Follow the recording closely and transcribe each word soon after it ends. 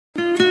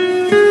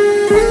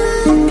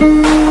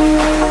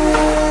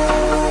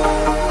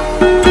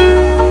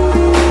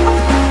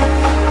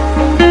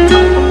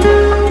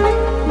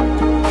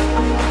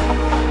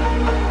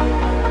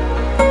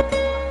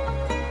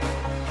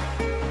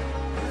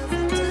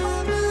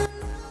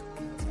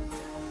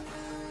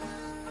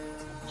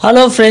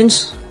Hello friends,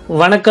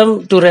 welcome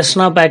to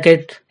Rasna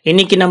packet.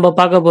 இன்னைக்கு நம்ம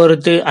பார்க்க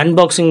போறது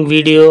unboxing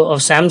video of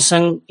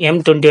Samsung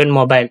M21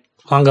 mobile.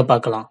 வாங்க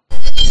பார்க்கலாம்.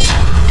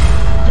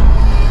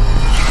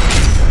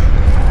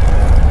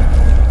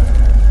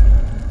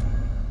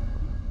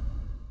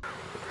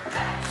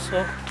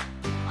 So,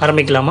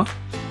 ஆரம்பிக்கலாமா?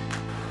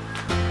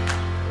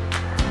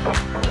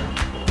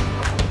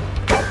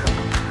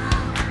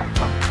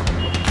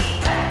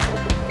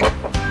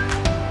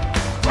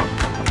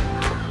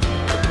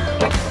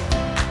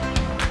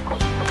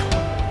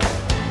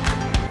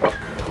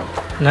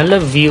 நல்ல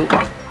வியூ.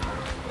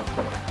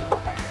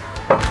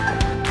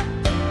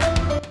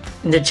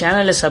 இந்த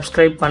சேனலை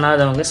சப்ஸ்கிரைப்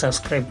பண்ணாதவங்க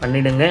சப்ஸ்கிரைப்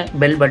பண்ணிடுங்க,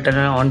 பெல்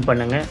பட்டனை ஆன்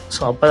பண்ணுங்க. ஸோ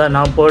அப்போ தான்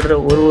நான் போடுற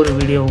ஒரு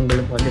வீடியோ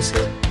உங்களுக்கு வந்து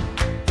சேரும்.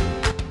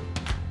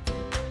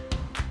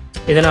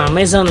 இதை நான்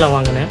அமேசானில்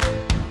வாங்கினேன்.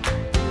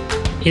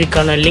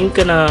 இதுக்கான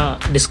லிங்க் நான்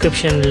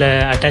டிஸ்கிரிப்ஷனில்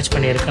அட்டாச்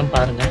பண்ணியிருக்கேன்,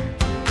 பாருங்கள்.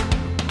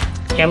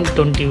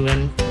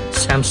 M21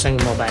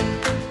 Samsung mobile.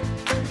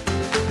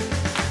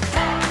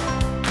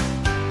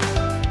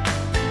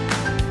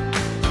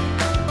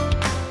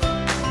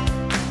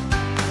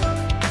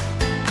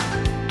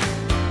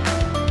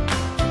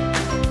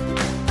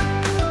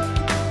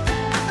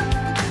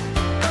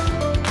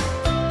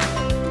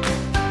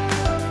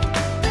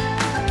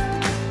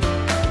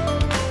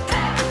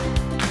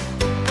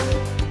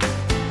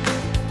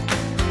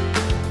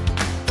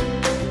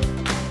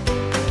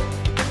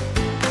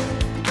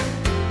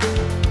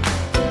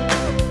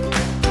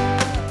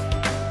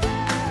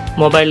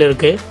 மொபைல்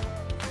இருக்கு.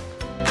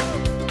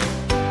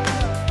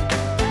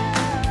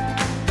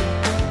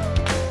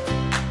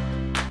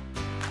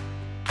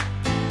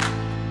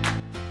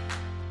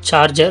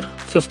 Charger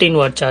 15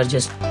 watt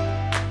charger.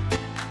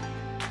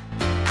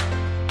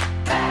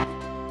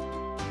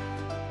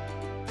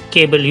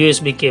 Cable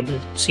USB cable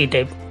C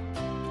type.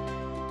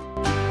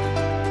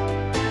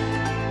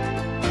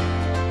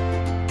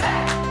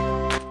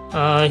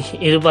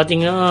 இது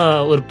பார்த்தீங்கன்னா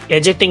ஒரு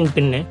எஜெக்டிங்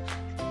பின்னு,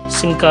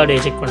 சிம் கார்டு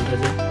எஜெக்ட்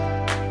பண்ணுறது.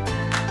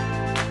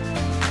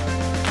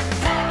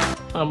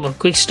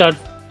 Quick start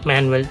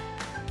manual.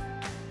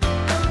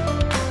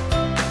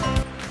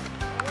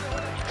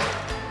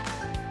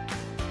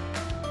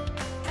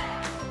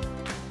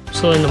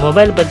 ஸோ இந்த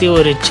மொபைல் பற்றி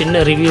ஒரு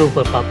சின்ன ரிவ்யூ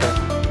இப்போ பார்ப்போம்.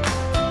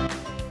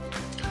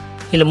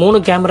 இதில்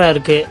 3 கேமரா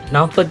இருக்குது.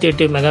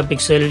 48 mega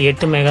pixel,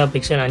 8 mega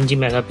pixel, 5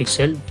 mega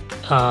pixel.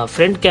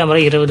 Front camera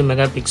 20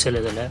 mega pixel.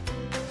 இதில்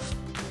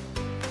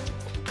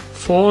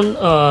ஃபோன்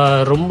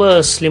ரொம்ப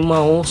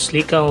ஸ்லிம்மாகவும்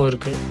ஸ்லீக்காகவும்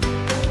இருக்குது.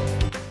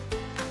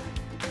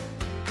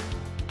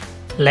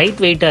 லைட்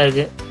வெயிட்டாக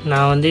இருக்குது.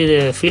 நான் வந்து இது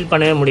ஃபீல்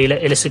பண்ணவே முடியல.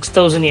 இதில்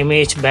 6000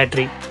 mAh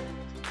பேட்ரி,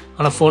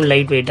 ஆனால் ஃபோன்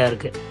லைட் வெயிட்டாக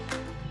இருக்குது.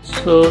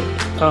 ஸோ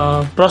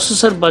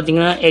ப்ராசஸர்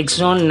பார்த்தீங்கன்னா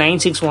Exon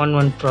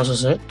 9611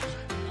 ப்ராசஸர்.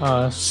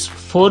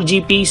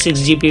 4GB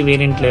 6GB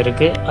வேரியண்ட்டில்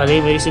இருக்குது.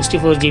 அதேமாரி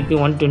 64GB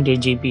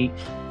 128GB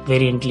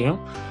வேரியண்ட்லேயும்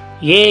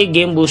AI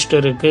game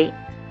booster இருக்குது.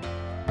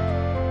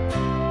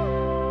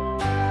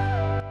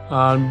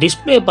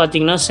 டிஸ்பிளே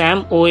பார்த்தீங்கன்னா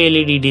சாம்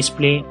OLED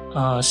display,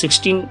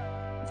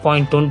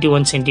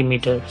 16.21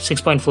 centimetre,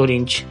 6.4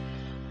 inch.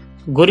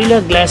 Gorilla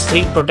class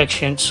 3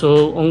 protection. So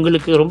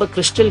உங்களுக்கு ரொம்ப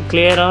கிறிஸ்டல்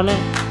கிளியரான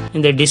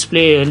இந்த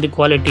டிஸ்பிளே வந்து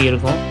குவாலிட்டி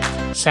இருக்கும்.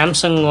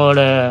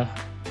 சாம்சங்கோட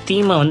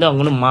தீமை வந்து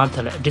அவங்களும்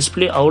மாற்றலை.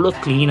 டிஸ்பிளே அவ்வளோ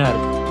க்ளீனாக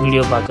இருக்குது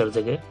வீடியோ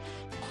பார்க்குறதுக்கு.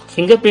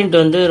 ஃபிங்கர் பிரிண்ட்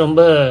வந்து ரொம்ப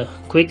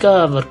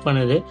குயிக்காக ஒர்க்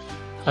பண்ணுது.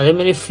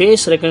 அதேமாரி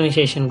ஃபேஸ்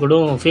ரெக்கக்னைசேஷன் கூட,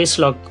 ஃபேஸ்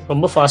லாக்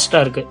ரொம்ப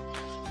ஃபாஸ்ட்டாக இருக்குது.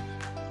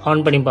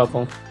 ஆன் பண்ணி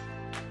பார்ப்போம்.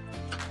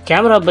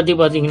 கேமரா பற்றி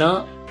பார்த்தீங்கன்னா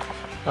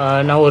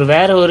நான்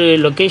வேறு ஒரு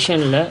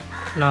லொக்கேஷனில்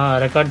நான்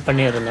ரெக்கார்ட்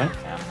பண்ணியிருந்தேன்,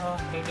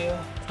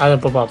 அதை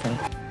இப்போ பார்ப்போம்.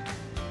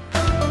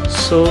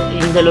 ஸோ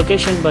இந்த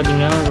லொக்கேஷன்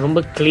பார்த்திங்கன்னா ரொம்ப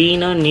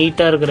க்ளீனாக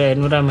நீட்டாக இருக்கிற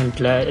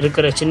என்விரான்மெண்ட்டில்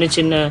இருக்கிற சின்ன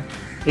சின்ன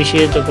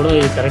விஷயத்தை கூட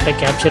இது கரெக்டாக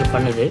கேப்சர்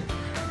பண்ணுது.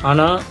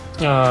 ஆனால்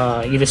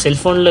இது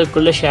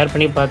செல்ஃபோனில்குள்ளே ஷேர்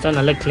பண்ணி பார்த்தா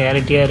நல்ல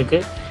கிளாரிட்டியாக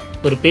இருக்குது.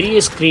 ஒரு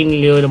பெரிய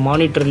ஸ்க்ரீன்லேயோ இல்லை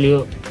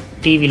மானிட்டர்லேயோ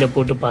டிவியில்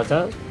போட்டு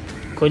பார்த்தா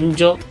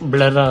கொஞ்சம்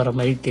பிளர் ஆகிற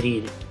மாதிரி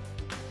தெரியுது.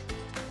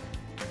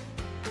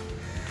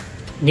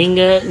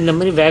 நீங்கள் இந்த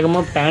மாதிரி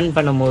வேகமாக பேன்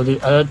பண்ணும்போது,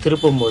 அதாவது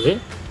திருப்பும்போது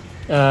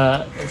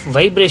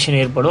வைப்ரேஷன்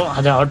ஏற்படும்.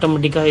 அதை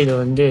ஆட்டோமேட்டிக்காக இதை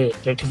வந்து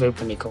ரெக்டிஃபை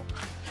பண்ணிக்கும்.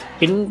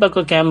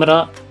 பின்பக்க கேமரா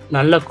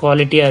நல்ல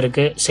குவாலிட்டியாக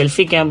இருக்குது.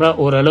 செல்ஃபி கேமரா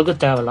ஓரளவுக்கு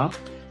தேவலாம்.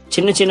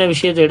 சின்ன சின்ன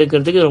விஷயத்தை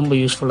எடுக்கிறதுக்கு ரொம்ப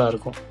யூஸ்ஃபுல்லாக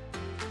இருக்கும்.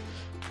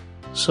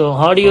 ஸோ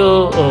ஆடியோ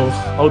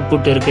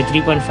அவுட்புட் இருக்குது.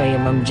 3.5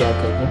 mm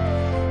ஜாக் இருக்குது.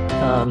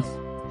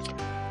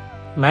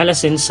 மேலே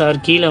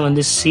சென்சார், கீழே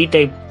வந்து C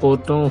டைப்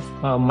போர்ட்டும்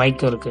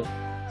மைக்கும் இருக்குது.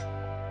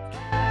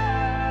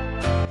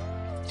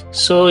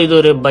 ஸோ இது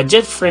ஒரு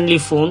பட்ஜெட் ஃப்ரெண்ட்லி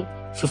ஃபோன்.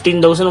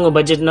 15,000 உங்கள்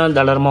பட்ஜெட்னா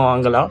தாராளமாக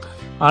வாங்கலாம்.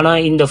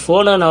 ஆனால் இந்த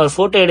ஃபோனை நான் ஒரு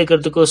ஃபோட்டோ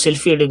எடுக்கிறதுக்கோ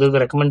செல்ஃபி எடுக்கிறதுக்கோ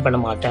ரெக்கமெண்ட் பண்ண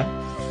மாட்டேன்.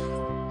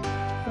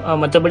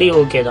 மற்றபடி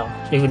ஓகே தான்.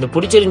 இது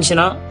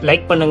பிடிச்சிருந்துச்சுன்னா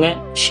லைக் பண்ணுங்கள்,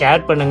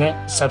 ஷேர் பண்ணுங்கள்,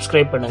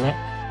 சப்ஸ்கிரைப் பண்ணுங்கள்.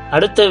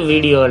 அடுத்த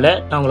வீடியோவில்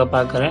நான் உங்களை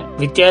பார்க்குறேன்.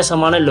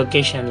 வித்தியாசமான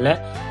லொக்கேஷனில்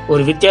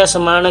ஒரு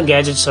வித்தியாசமான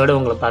கேஜெட்ஸோடு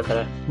உங்களை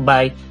பார்க்குறேன்.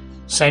 பாய்.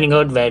 Signing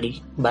out, வேடி.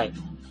 பாய்.